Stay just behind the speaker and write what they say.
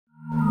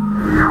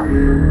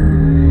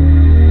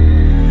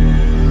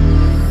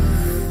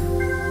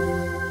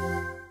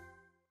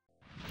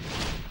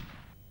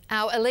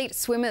Our elite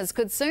swimmers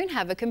could soon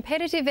have a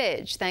competitive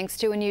edge thanks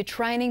to a new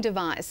training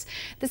device.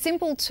 The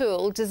simple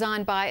tool,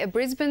 designed by a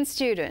Brisbane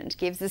student,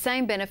 gives the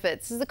same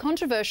benefits as the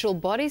controversial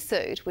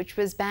bodysuit, which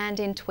was banned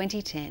in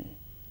 2010.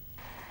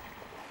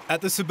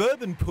 At the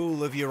suburban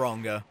pool of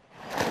Yeronga,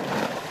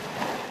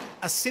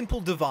 a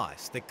simple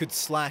device that could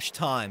slash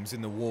times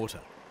in the water.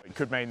 It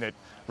could mean that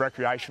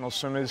recreational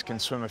swimmers can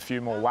swim a few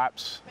more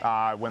laps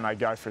when they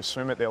go for a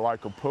swim at their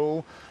local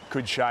pool.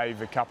 Could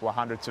shave a couple of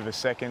hundredths of a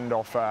second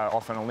off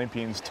an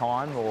Olympian's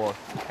time, or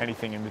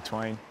anything in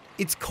between.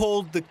 It's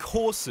called the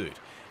Corsuit,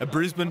 a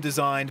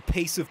Brisbane-designed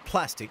piece of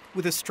plastic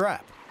with a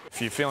strap.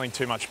 If you're feeling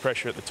too much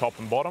pressure at the top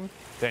and bottom,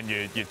 then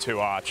you're too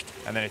arched.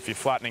 And then if you're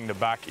flattening the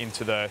back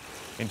into the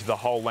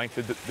whole length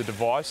of the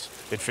device,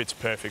 it fits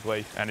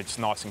perfectly and it's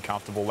nice and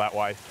comfortable that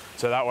way.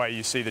 So that way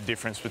you see the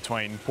difference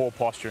between poor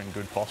posture and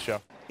good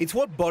posture. It's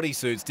what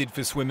bodysuits did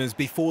for swimmers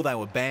before they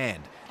were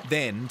banned.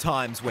 Then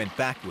times went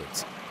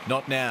backwards.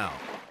 Not now.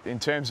 In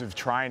terms of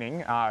training,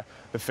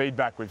 the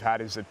feedback we've had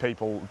is that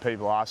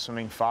people are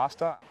swimming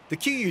faster. The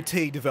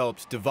QUT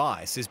developed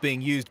device is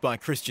being used by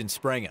Christian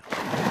Sprenger.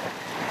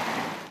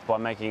 By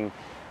making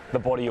the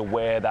body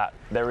aware that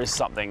there is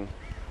something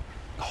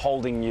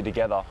holding you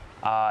together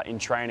in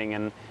training,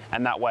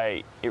 and that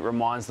way it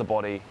reminds the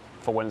body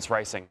for when it's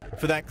racing.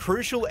 For that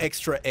crucial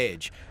extra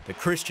edge that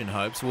Christian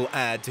hopes will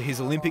add to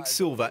his Olympic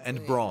silver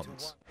and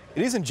bronze.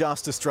 It isn't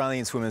just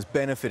Australian swimmers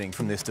benefiting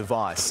from this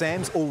device.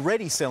 Sam's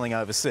already selling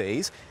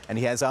overseas and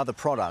he has other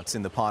products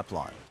in the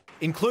pipeline,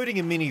 including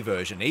a mini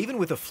version, even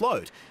with a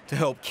float, to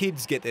help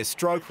kids get their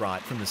stroke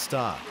right from the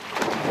start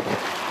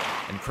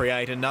and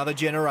create another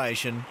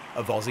generation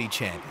of Aussie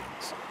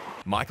champions.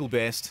 Michael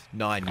Best,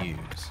 9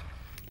 News.